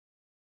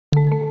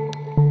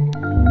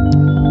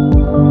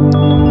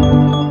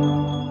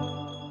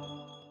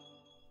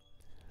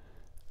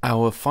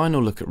Our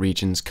final look at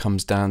regions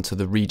comes down to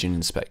the region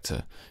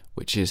inspector,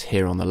 which is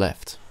here on the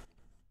left.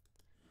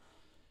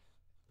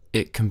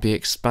 It can be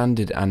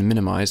expanded and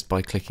minimized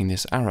by clicking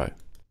this arrow.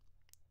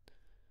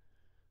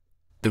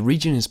 The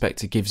region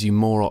inspector gives you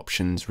more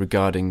options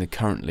regarding the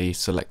currently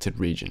selected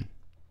region.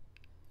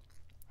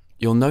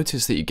 You'll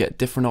notice that you get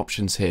different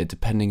options here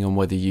depending on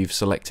whether you've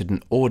selected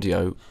an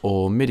audio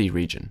or MIDI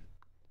region.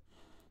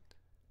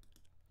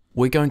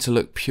 We're going to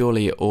look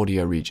purely at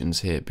audio regions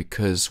here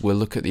because we'll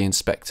look at the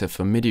inspector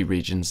for MIDI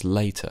regions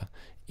later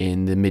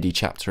in the MIDI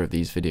chapter of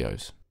these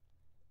videos.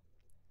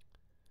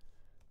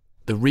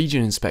 The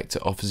region inspector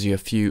offers you a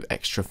few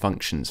extra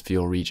functions for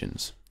your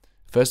regions.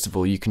 First of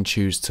all, you can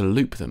choose to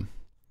loop them.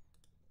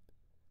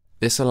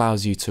 This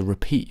allows you to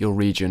repeat your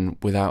region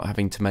without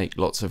having to make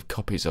lots of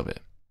copies of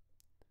it.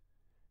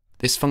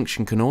 This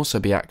function can also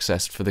be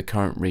accessed for the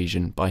current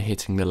region by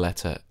hitting the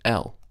letter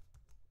L.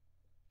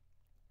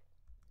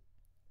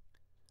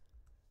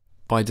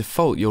 By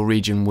default, your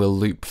region will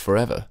loop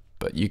forever,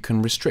 but you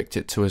can restrict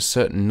it to a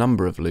certain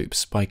number of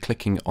loops by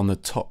clicking on the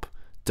top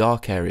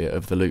dark area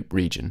of the loop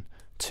region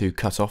to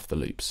cut off the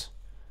loops.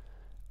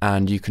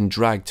 And you can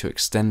drag to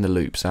extend the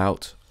loops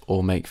out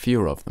or make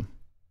fewer of them.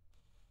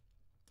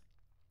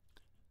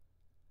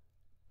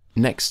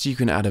 Next, you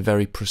can add a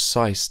very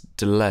precise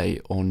delay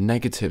or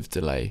negative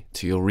delay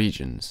to your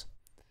regions.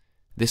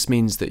 This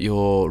means that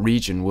your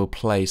region will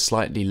play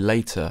slightly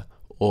later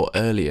or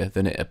earlier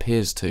than it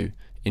appears to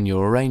in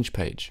your arrange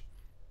page.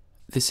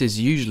 This is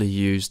usually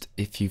used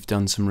if you've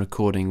done some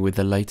recording with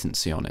a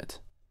latency on it,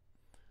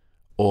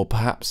 or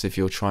perhaps if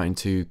you're trying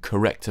to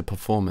correct a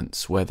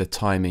performance where the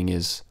timing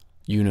is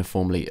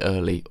uniformly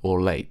early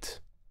or late.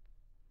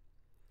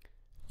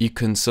 You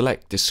can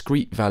select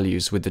discrete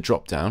values with the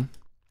drop-down,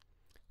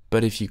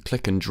 but if you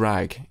click and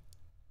drag,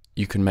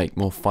 you can make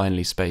more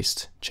finely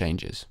spaced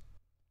changes.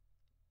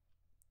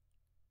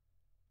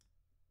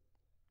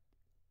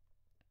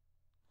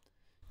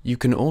 You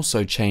can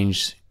also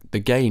change the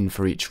gain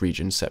for each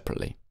region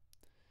separately.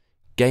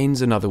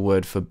 Gain's another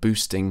word for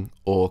boosting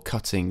or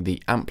cutting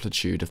the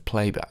amplitude of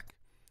playback.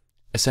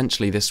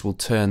 Essentially, this will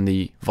turn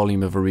the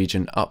volume of a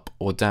region up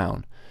or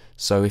down.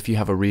 So if you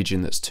have a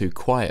region that's too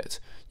quiet,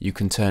 you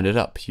can turn it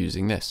up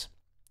using this.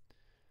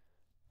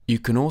 You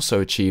can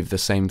also achieve the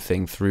same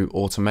thing through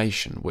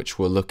automation, which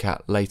we'll look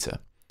at later,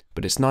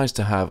 but it's nice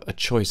to have a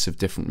choice of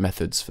different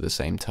methods for the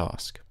same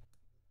task.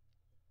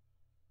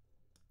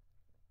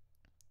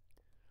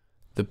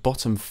 The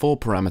bottom 4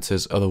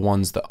 parameters are the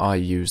ones that I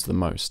use the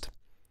most.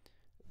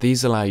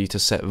 These allow you to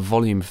set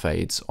volume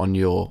fades on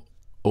your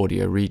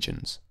audio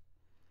regions.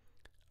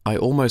 I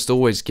almost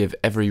always give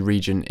every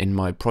region in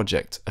my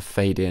project a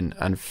fade in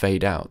and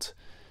fade out,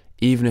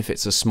 even if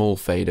it's a small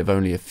fade of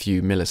only a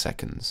few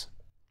milliseconds.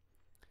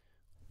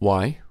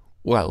 Why?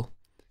 Well,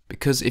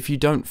 because if you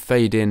don't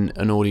fade in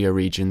an audio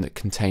region that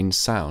contains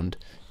sound,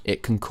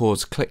 it can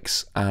cause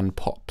clicks and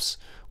pops,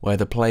 where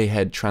the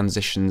playhead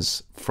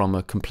transitions from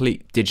a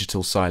complete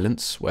digital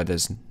silence, where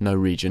there's no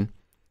region,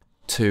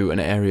 to an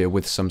area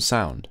with some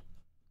sound.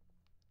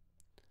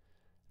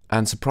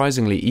 And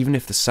surprisingly, even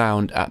if the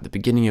sound at the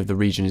beginning of the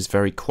region is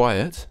very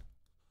quiet,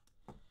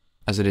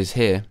 as it is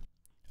here,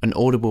 an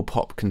audible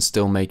pop can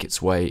still make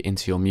its way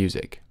into your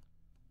music.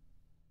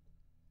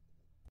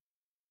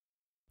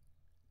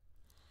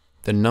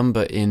 The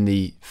number in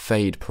the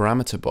fade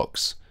parameter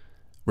box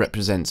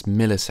represents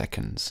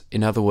milliseconds.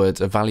 In other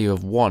words, a value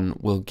of 1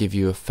 will give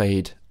you a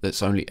fade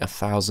that's only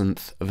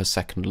 1,000th of a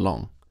second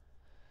long.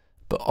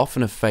 But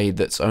often a fade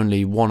that's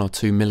only 1 or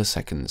 2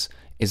 milliseconds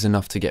is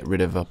enough to get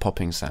rid of a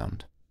popping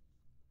sound.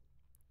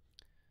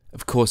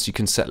 Of course, you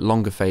can set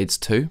longer fades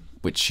too,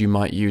 which you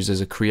might use as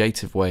a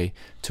creative way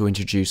to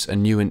introduce a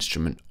new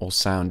instrument or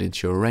sound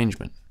into your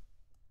arrangement.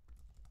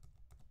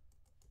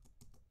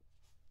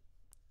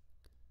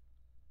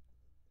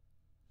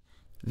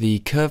 The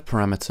curve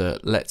parameter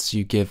lets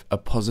you give a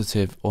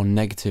positive or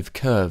negative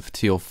curve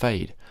to your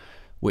fade,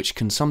 which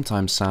can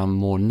sometimes sound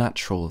more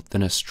natural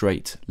than a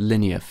straight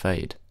linear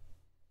fade.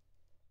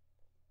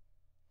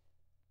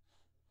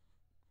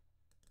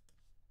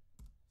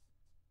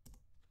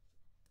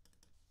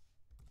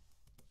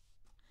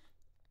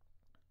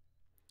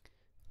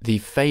 The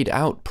fade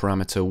out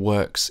parameter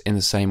works in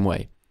the same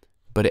way,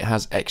 but it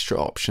has extra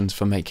options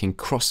for making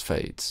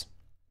crossfades.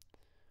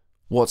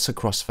 What's a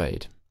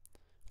crossfade?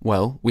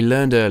 Well, we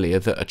learned earlier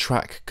that a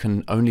track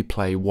can only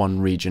play one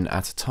region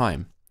at a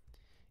time.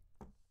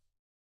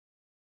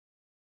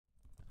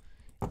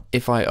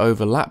 If I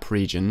overlap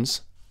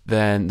regions,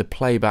 then the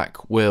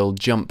playback will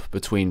jump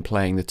between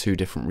playing the two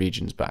different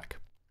regions back.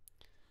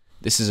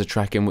 This is a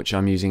track in which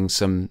I'm using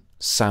some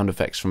sound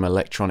effects from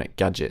electronic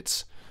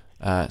gadgets.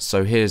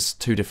 So here's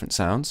two different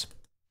sounds.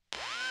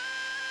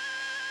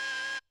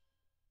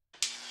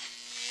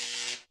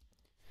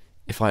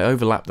 If I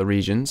overlap the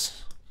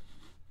regions,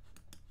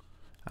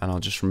 and I'll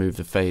just remove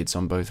the fades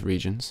on both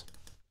regions,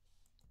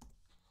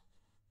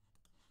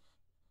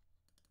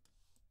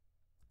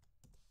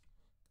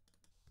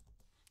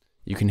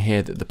 you can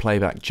hear that the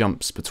playback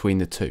jumps between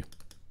the two.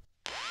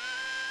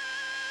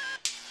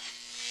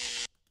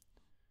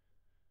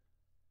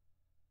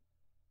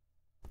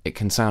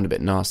 can sound a bit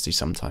nasty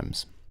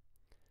sometimes.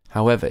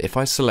 However, if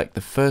I select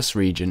the first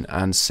region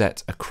and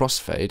set a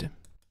crossfade,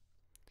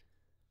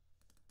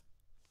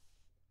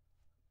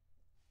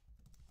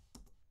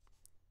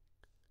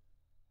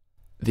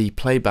 the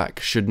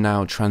playback should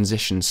now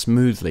transition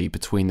smoothly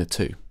between the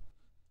two.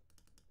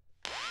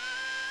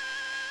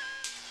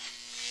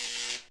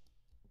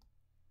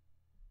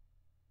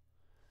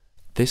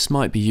 This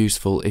might be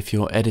useful if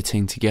you're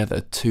editing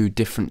together two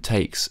different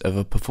takes of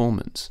a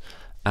performance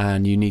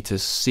and you need to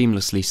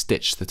seamlessly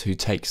stitch the two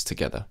takes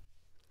together.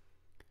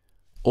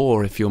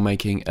 Or if you're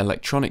making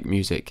electronic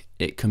music,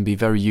 it can be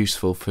very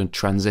useful for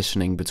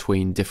transitioning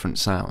between different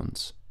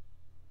sounds.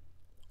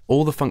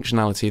 All the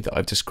functionality that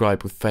I've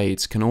described with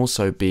fades can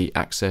also be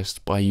accessed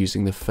by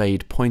using the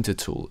fade pointer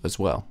tool as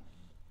well,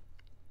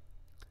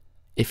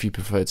 if you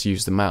prefer to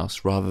use the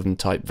mouse rather than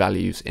type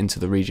values into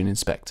the region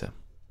inspector.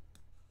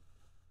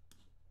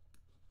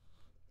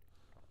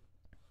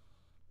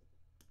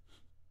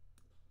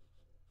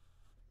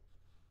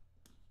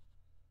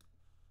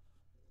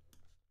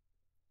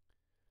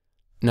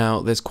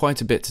 Now, there's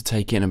quite a bit to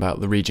take in about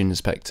the region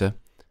inspector,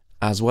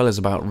 as well as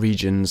about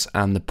regions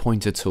and the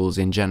pointer tools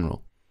in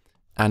general,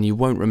 and you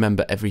won't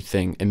remember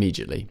everything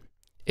immediately.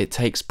 It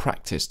takes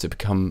practice to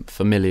become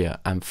familiar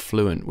and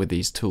fluent with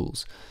these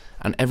tools,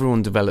 and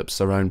everyone develops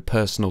their own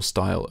personal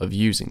style of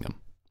using them.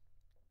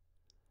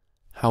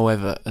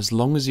 However, as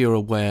long as you're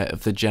aware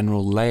of the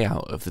general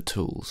layout of the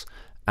tools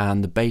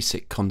and the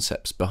basic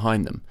concepts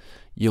behind them,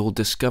 you'll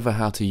discover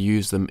how to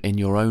use them in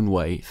your own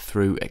way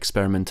through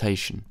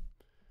experimentation.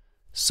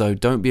 So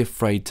don't be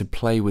afraid to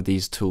play with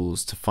these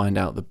tools to find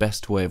out the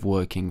best way of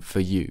working for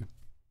you.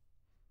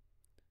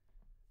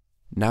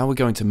 Now we're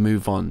going to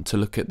move on to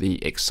look at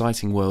the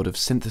exciting world of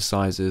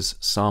synthesizers,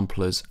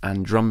 samplers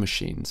and drum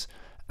machines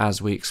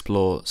as we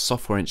explore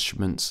software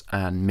instruments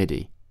and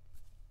MIDI.